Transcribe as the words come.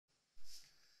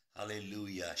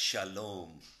Hallelujah.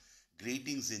 Shalom.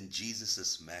 Greetings in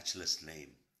Jesus' matchless name.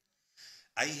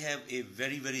 I have a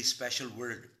very, very special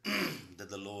word that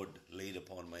the Lord laid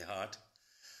upon my heart,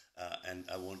 and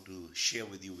I want to share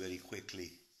with you very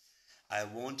quickly. I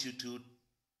want you to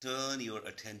turn your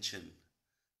attention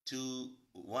to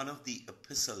one of the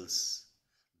epistles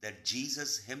that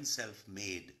Jesus himself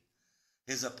made,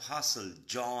 his apostle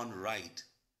John write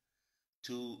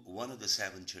to one of the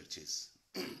seven churches.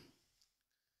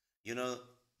 You know,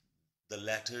 the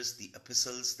letters, the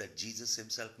epistles that Jesus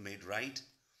himself made write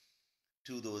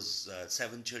to those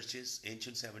seven churches,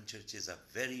 ancient seven churches, are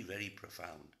very, very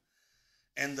profound.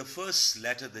 And the first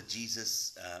letter that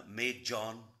Jesus made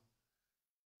John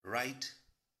write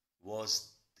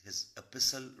was his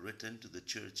epistle written to the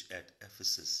church at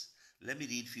Ephesus. Let me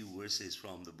read a few verses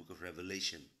from the book of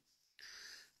Revelation,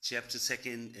 chapter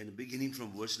 2, and beginning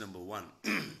from verse number 1.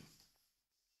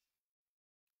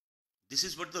 This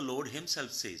is what the Lord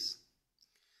himself says.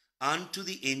 Unto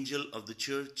the angel of the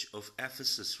church of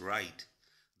Ephesus write,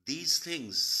 These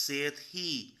things saith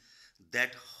he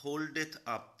that holdeth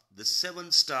up the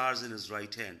seven stars in his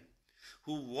right hand,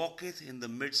 who walketh in the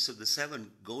midst of the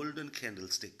seven golden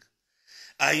candlesticks.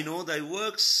 I know thy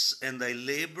works, and thy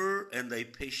labor, and thy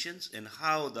patience, and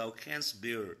how thou canst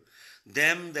bear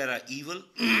them that are evil,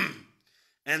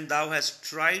 and thou hast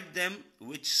tried them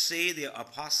which say they are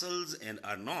apostles and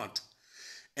are not,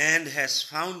 and hast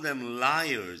found them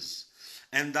liars.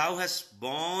 And thou hast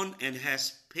borne and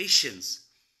hast patience,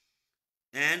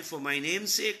 and for my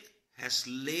name's sake hast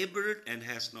labored and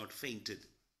hast not fainted.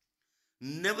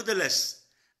 Nevertheless,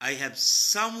 I have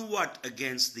somewhat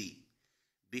against thee,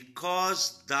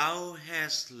 because thou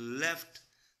hast left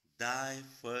thy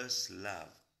first love.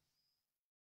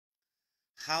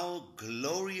 How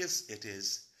glorious it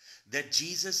is that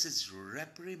Jesus is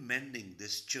reprimanding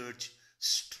this church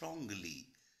strongly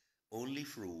only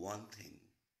for one thing,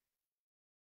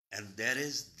 and that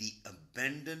is the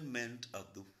abandonment of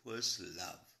the first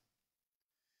love.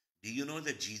 Do you know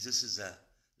that Jesus is a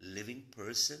living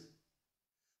person?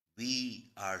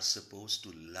 We are supposed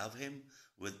to love him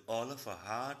with all of our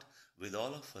heart, with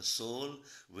all of our soul,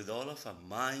 with all of our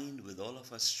mind, with all of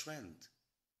our strength.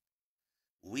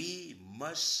 We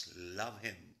must love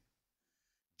him.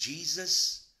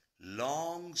 Jesus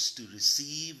longs to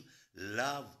receive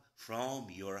love from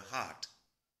your heart.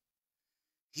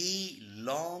 He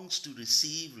longs to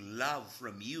receive love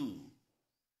from you.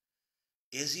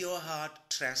 Is your heart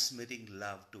transmitting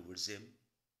love towards him?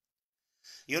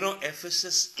 You know,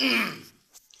 Ephesus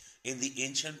in the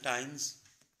ancient times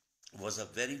was a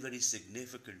very, very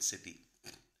significant city.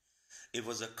 It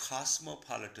was a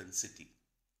cosmopolitan city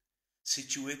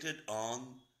situated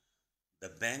on the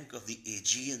bank of the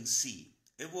Aegean Sea.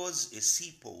 It was a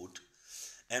seaport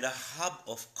and a hub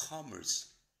of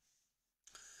commerce.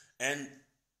 And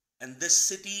this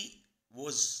city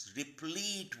was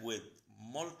replete with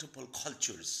multiple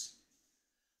cultures.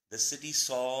 The city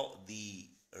saw the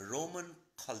Roman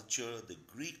culture, the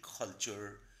Greek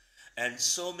culture, and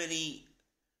so many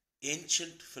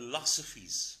ancient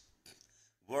philosophies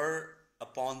were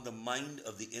upon the mind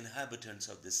of the inhabitants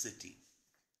of the city.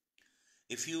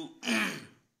 If you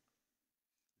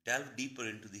delve deeper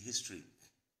into the history,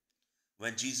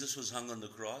 when Jesus was hung on the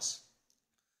cross,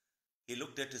 he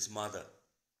looked at his mother,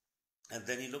 and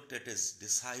then he looked at his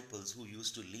disciples who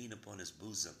used to lean upon his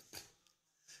bosom.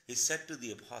 He said to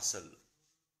the apostle,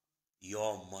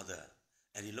 Your mother.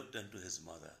 And he looked unto his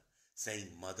mother, saying,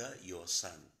 Mother, your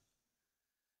son.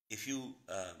 If you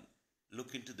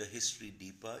look into the history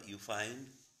deeper, you find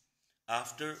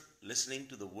after listening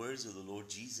to the words of the Lord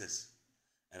Jesus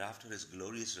and after his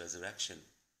glorious resurrection,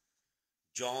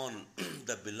 John,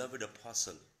 the beloved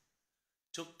apostle,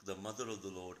 took the mother of the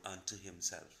Lord unto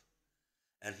himself.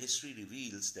 And history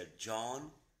reveals that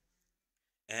John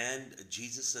and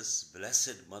Jesus'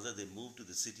 blessed mother, they moved to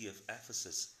the city of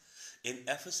Ephesus. In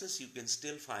Ephesus, you can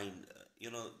still find,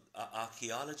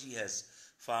 archaeology has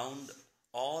found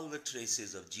all the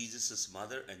traces of Jesus'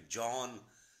 mother and John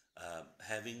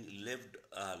having lived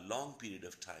a long period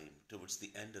of time towards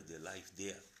the end of their life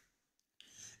there.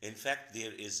 In fact,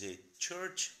 there is a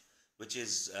church which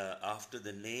is after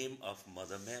the name of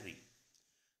Mother Mary.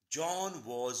 John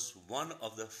was one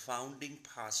of the founding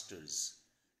pastors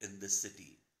in the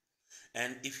city.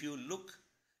 And if you look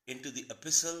into the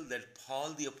epistle that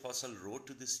Paul the Apostle wrote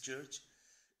to this church,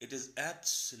 it is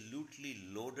absolutely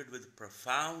loaded with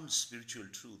profound spiritual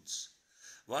truths.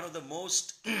 One of the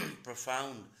most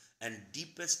profound and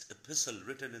deepest epistle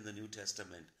written in the New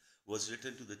Testament was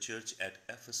written to the church at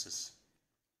Ephesus.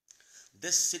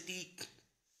 This city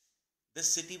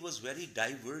was very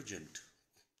divergent.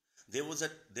 There was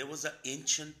an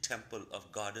ancient temple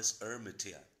of goddess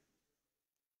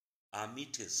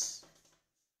Armitis,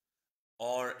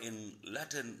 or in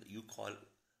Latin you call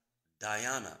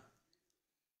Diana,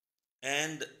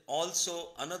 and also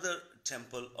another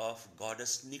temple of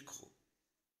goddess Nico,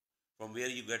 from where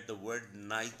you get the word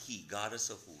Nike, goddess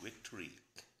of victory.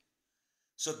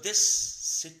 So this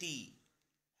city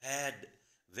had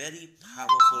very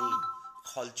powerful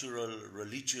cultural,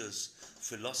 religious,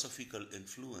 philosophical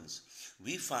influence.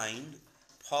 We find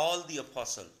Paul the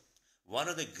Apostle, one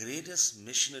of the greatest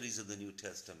missionaries of the New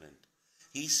Testament.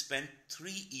 He spent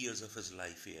 3 years of his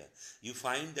life here. You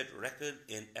find that record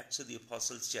in Acts of the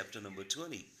Apostles, chapter number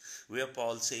 20, where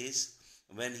Paul says,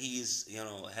 when he is,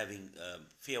 having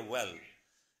farewell,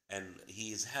 and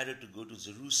he is headed to go to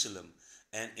Jerusalem,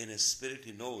 and in his spirit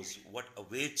he knows what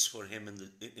awaits for him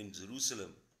in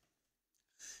Jerusalem.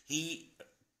 He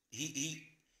he he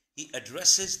he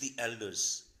addresses the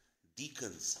elders,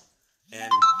 deacons,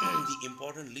 and the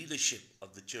important leadership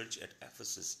of the church at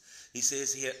Ephesus. He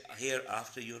says,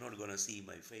 hereafter you're not going to see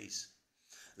my face.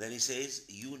 Then he says,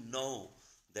 you know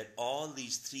that all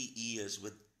these 3 years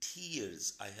with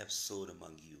tears I have sowed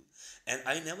among you, and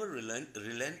I never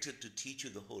relented to teach you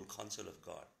the whole counsel of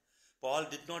God. Paul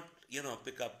did not,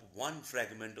 pick up one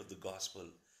fragment of the gospel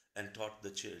and taught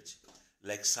the church,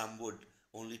 like some would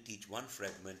only teach one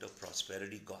fragment of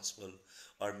prosperity gospel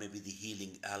or maybe the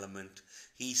healing element.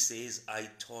 He says, I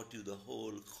taught you the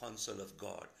whole counsel of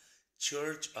God.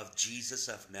 Church of Jesus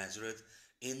of Nazareth,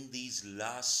 in these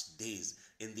last days,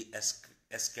 in the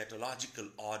eschatological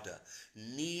order,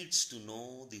 needs to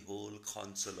know the whole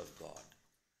counsel of God.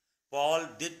 Paul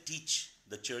did teach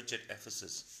the church at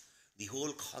Ephesus the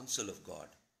whole counsel of God.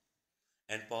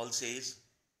 And Paul says,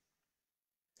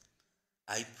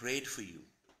 I prayed for you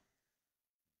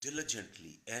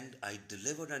diligently, and I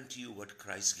delivered unto you what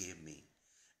Christ gave me.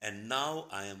 And now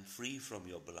I am free from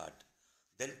your blood.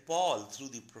 Then Paul, through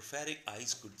the prophetic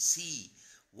eyes, could see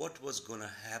what was going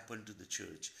to happen to the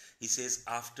church. He says,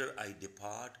 after I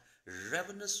depart,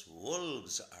 ravenous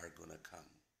wolves are going to come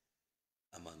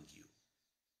among you.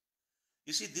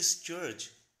 You see, this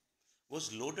church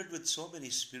was loaded with so many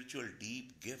spiritual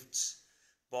deep gifts.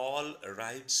 Paul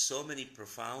writes so many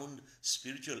profound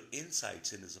spiritual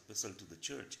insights in his epistle to the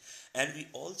church. And we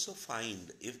also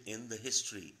find, if in the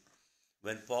history,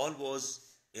 when Paul was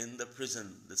in the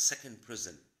prison, the second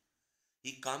prison,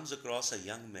 he comes across a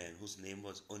young man whose name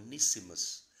was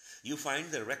Onesimus. You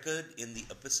find the record in the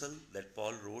epistle that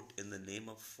Paul wrote in the name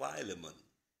of Philemon.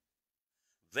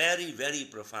 Very, very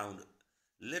profound,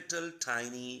 little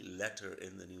tiny letter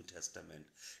in the New Testament.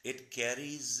 It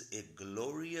carries a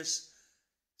glorious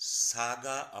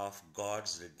saga of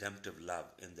God's redemptive love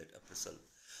in that epistle.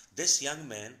 This young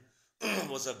man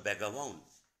was a vagabond.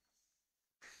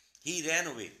 He ran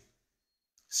away,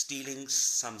 stealing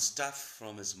some stuff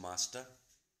from his master,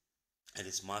 and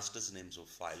his master's name was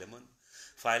Philemon.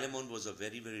 Philemon was a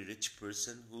very, very rich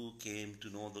person who came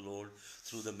to know the Lord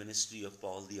through the ministry of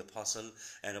Paul the Apostle,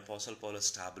 and Apostle Paul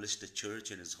established a church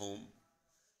in his home.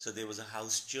 So there was a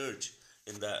house church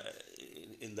in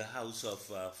the house of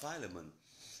Philemon.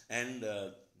 And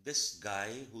this guy,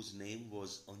 whose name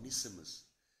was Onesimus,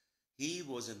 he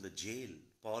was in the jail.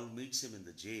 Paul meets him in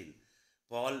the jail.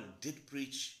 Paul did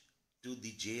preach to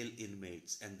the jail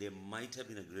inmates, and there might have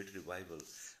been a great revival.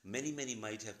 Many, many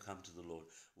might have come to the Lord.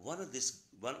 One of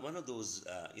those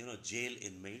jail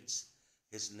inmates,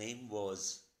 his name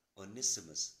was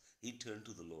Onesimus. He turned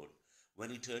to the Lord. When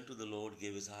he turned to the Lord,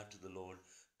 gave his heart to the Lord,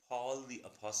 Paul the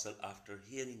Apostle, after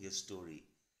hearing his story,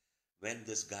 when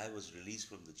this guy was released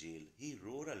from the jail, he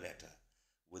wrote a letter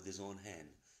with his own hand,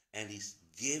 and he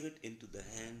gave it into the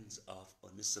hands of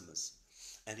Onesimus.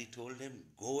 And he told him,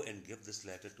 go and give this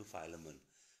letter to Philemon.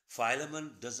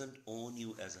 Philemon doesn't own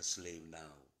you as a slave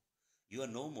now. You are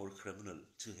no more criminal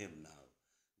to him now.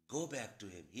 Go back to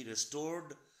him. He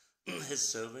restored his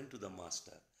servant to the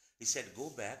master. He said,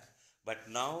 go back, but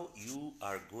now you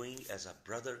are going as a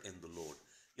brother in the Lord.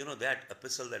 You know, that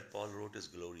epistle that Paul wrote is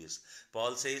glorious.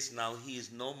 Paul says, now he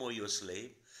is no more your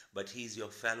slave, but he is your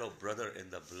fellow brother in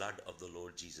the blood of the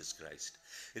Lord Jesus Christ.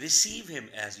 Receive him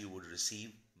as you would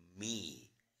receive me.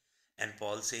 And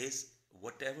Paul says,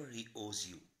 whatever he owes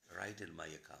you, write in my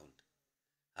account.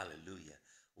 Hallelujah.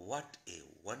 What a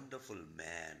wonderful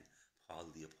man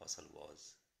Paul the Apostle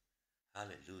was.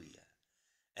 Hallelujah.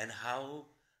 And how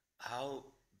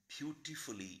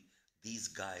beautifully these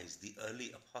guys, the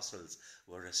early apostles,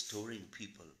 were restoring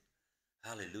people.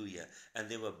 Hallelujah. And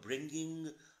they were bringing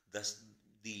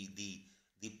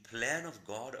the plan of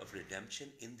God of redemption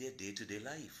in their day-to-day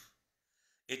life.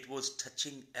 It was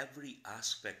touching every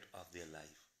aspect of their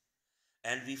life.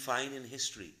 And we find in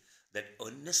history that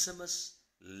Onesimus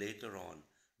later on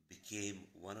became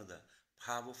one of the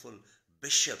powerful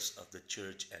bishops of the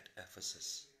church at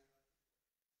Ephesus.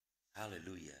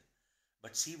 Hallelujah.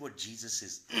 But see what Jesus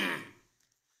is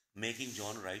making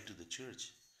John write to the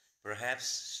church.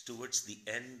 Perhaps towards the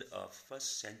end of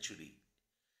first century,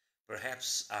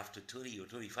 perhaps after 20 or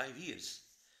 25 years,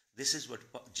 this is what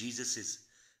Jesus is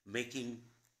making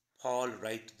Paul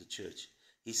write to the church.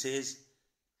 He says,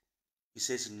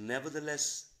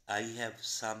 nevertheless, I have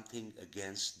something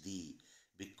against thee,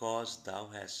 because thou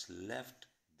hast left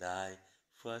thy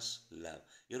first love.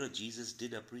 You know, Jesus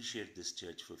did appreciate this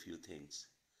church for a few things.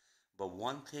 But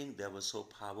one thing that was so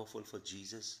powerful for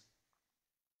Jesus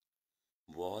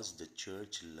was the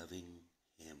church loving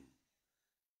him.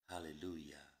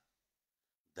 Hallelujah.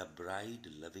 The bride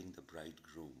loving the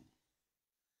bridegroom.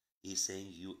 He's saying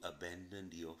you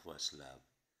abandoned your first love,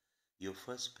 your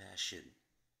first passion,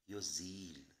 your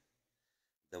zeal,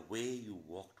 the way you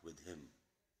walked with him,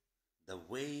 the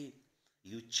way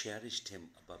you cherished him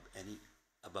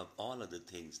above all other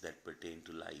things that pertain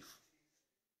to life.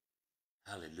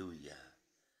 Hallelujah.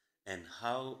 And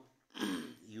how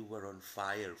you were on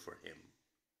fire for him,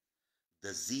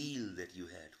 the zeal that you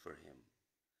had for him,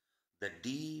 the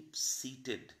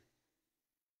deep-seated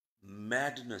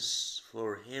madness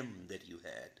for him that you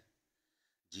had.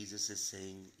 Jesus is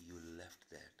saying you left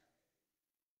that.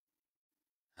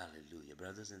 Hallelujah.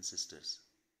 Brothers and sisters,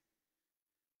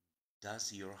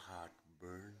 does your heart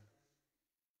burn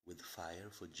with fire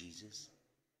for Jesus?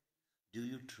 Do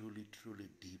you truly, truly,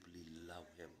 deeply love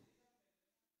him?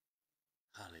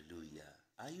 Hallelujah.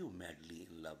 Are you madly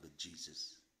in love with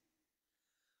Jesus?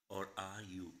 Or are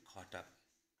you caught up?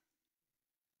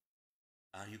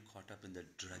 Are you caught up in the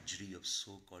drudgery of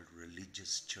so-called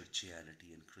religious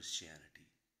churchianity and Christianity?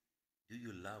 Do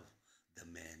you love the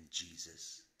man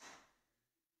Jesus?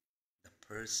 The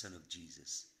person of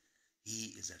Jesus.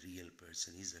 He is a real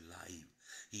person. He's alive.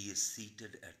 He is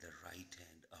seated at the right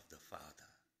hand of the Father.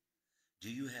 Do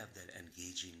you have that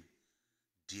engaging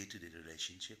day-to-day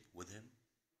relationship with him?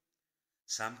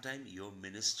 Sometimes your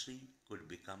ministry could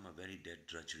become a very dead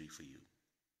drudgery for you.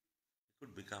 It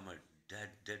could become a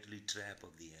deadly trap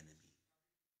of the enemy.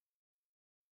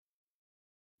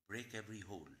 Break every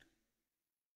hold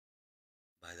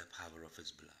by the power of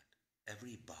his blood.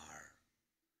 Every bar,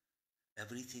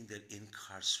 everything that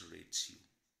incarcerates you.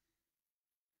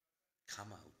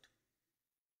 Come out.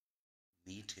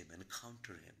 Meet him,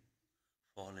 encounter him.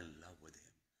 Fall in love with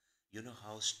him. You know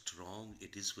how strong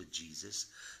it is for Jesus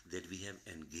that we have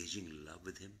engaging love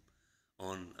with him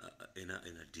in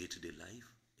a day-to-day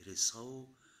life. It is so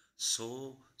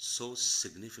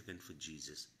significant for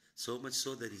Jesus. So much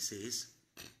so that he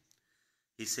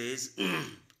says,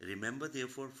 remember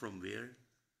therefore from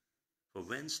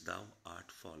whence thou art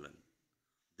fallen.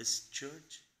 This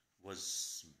church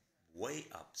was way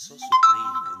up, so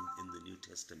supreme in the New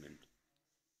Testament.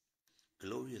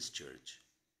 Glorious church.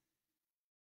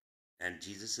 And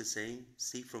Jesus is saying,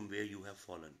 see from where you have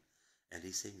fallen. And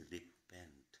he's saying,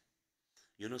 repent.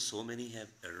 You know, so many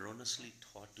have erroneously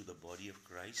taught to the body of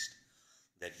Christ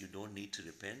that you don't need to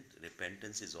repent.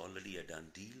 Repentance is already a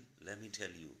done deal. Let me tell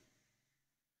you,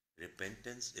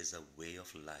 repentance is a way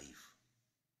of life.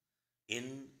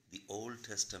 In the Old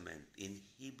Testament, in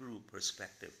Hebrew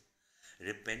perspective,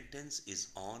 repentance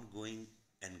is ongoing,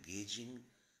 engaging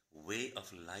way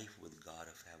of life with God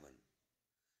of heaven.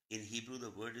 In Hebrew,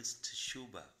 the word is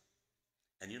teshuvah.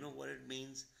 And you know what it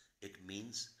means? It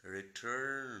means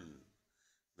return.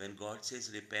 When God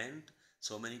says repent,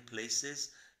 so many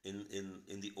places in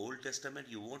the Old Testament,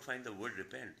 you won't find the word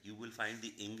repent. You will find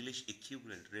the English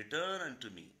equivalent, return unto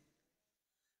me.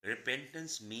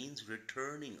 Repentance means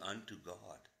returning unto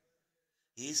God.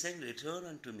 He is saying, return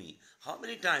unto me. How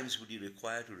many times would you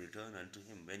require to return unto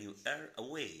him when you err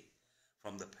away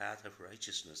from the path of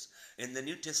righteousness? In the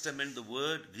New Testament, the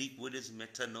Greek word is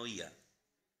metanoia,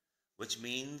 which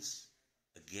means,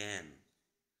 again,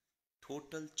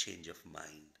 total change of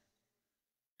mind.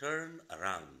 Turn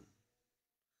around.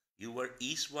 You were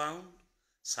eastbound,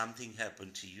 something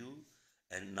happened to you,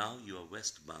 and now you are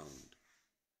westbound.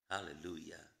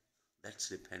 Hallelujah.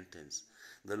 That's repentance.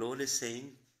 The Lord is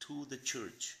saying to the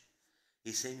church,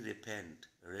 he's saying, repent,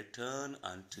 return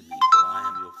unto me, for I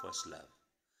am your first love.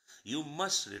 You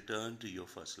must return to your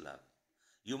first love.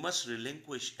 You must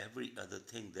relinquish every other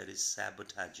thing that is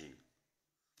sabotaging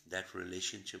that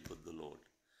relationship with the Lord.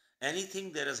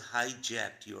 Anything that has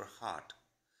hijacked your heart,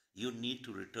 you need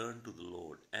to return to the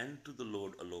Lord and to the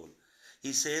Lord alone.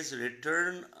 He says,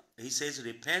 repent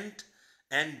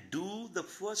and do the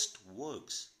first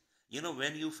works. You know,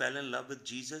 when you fell in love with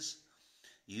Jesus,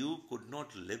 You could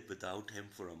not live without him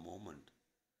for a moment.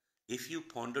 If you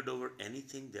pondered over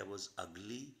anything that was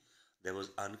ugly, that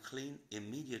was unclean,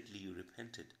 immediately you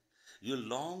repented. You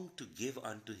longed to give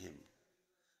unto him.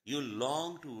 You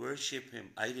long to worship him.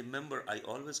 I remember I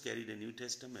always carried a New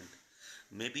Testament.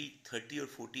 Maybe 30 or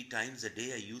 40 times a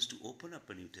day I used to open up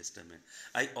a New Testament.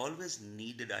 I always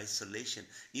needed isolation.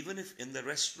 Even if in the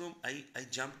restroom I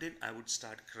jumped in, I would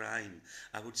start crying.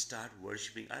 I would start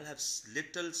worshiping. I'll have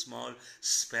little small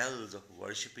spells of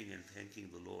worshiping and thanking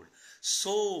the Lord.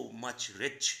 So much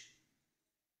rich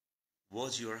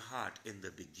was your heart in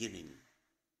the beginning,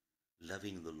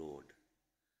 loving the Lord.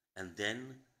 And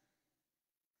then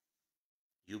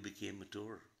you became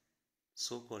mature.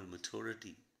 So-called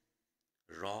maturity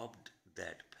robbed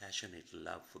that passionate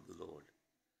love for the Lord.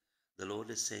 The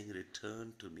Lord is saying,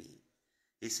 return to me.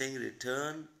 He's saying,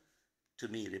 return to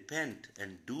me, repent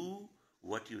and do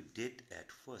what you did at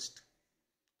first.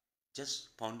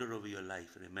 Just ponder over your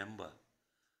life. Remember,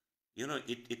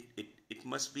 it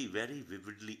must be very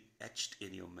vividly etched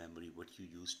in your memory what you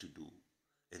used to do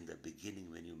in the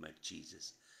beginning when you met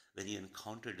Jesus, when you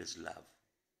encountered his love,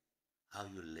 how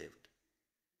you lived.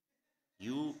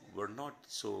 You were not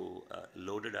so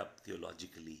loaded up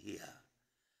theologically here,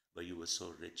 but you were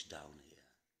so rich down here.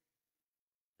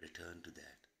 Return to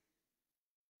that.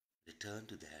 Return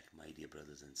to that, my dear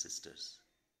brothers and sisters.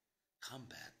 Come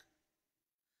back.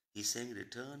 He's saying,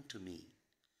 return to me.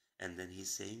 And then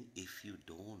he's saying, if you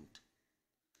don't,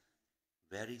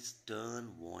 very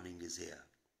stern warning is here.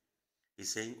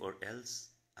 He's saying, or else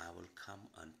I will come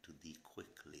unto thee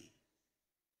quickly.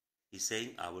 He's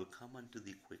saying, I will come unto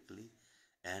thee quickly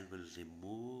and will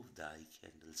remove thy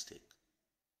candlestick.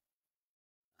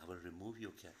 I will remove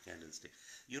your candlestick.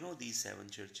 You know, these 7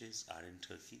 churches are in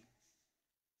Turkey.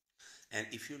 And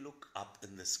if you look up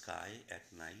in the sky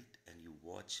at night and you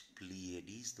watch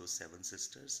Pleiades, those 7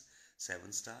 sisters,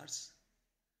 7 stars,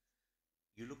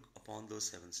 you look upon those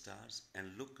 7 stars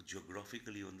and look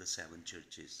geographically on the 7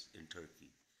 churches in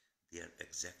Turkey. They are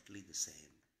exactly the same.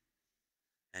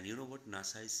 And you know what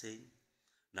NASA is saying?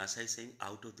 NASA is saying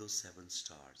out of those 7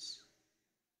 stars,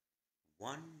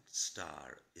 1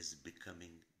 star is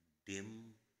becoming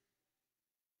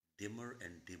dimmer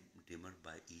and dimmer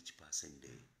by each passing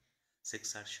day.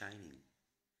 6 are shining.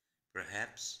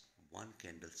 Perhaps 1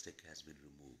 candlestick has been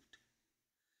removed.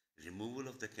 Removal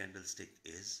of the candlestick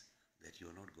is that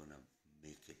you're not going to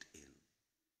make it in.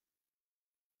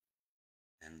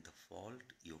 And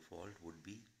your fault would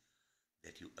be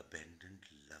that you abandoned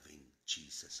loving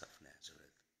Jesus of Nazareth.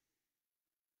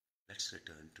 Let's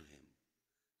return to him.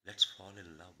 Let's fall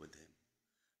in love with him.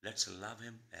 Let's love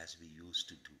him as we used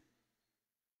to do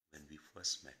when we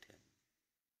first met him.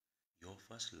 Your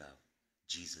first love,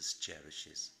 Jesus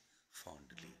cherishes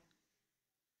fondly.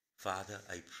 Father,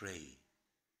 I pray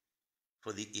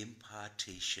for the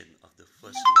impartation of the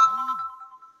first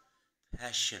love,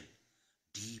 passion,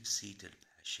 deep-seated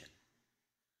passion.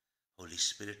 Holy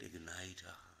Spirit, ignite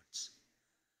our hearts.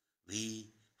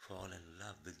 We fall in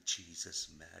love with Jesus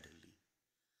madly,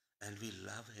 and we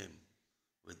love him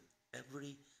with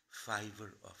every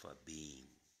fiber of our being.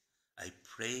 I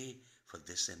pray for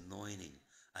this anointing.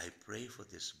 I pray for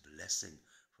this blessing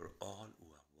for all who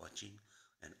are watching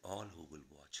and all who will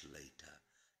watch later.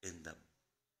 In the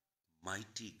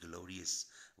mighty, glorious,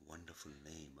 wonderful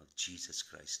name of Jesus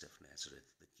Christ of Nazareth,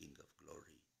 the King of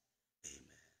glory.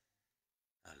 Amen.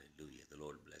 Hallelujah. The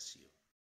Lord bless you.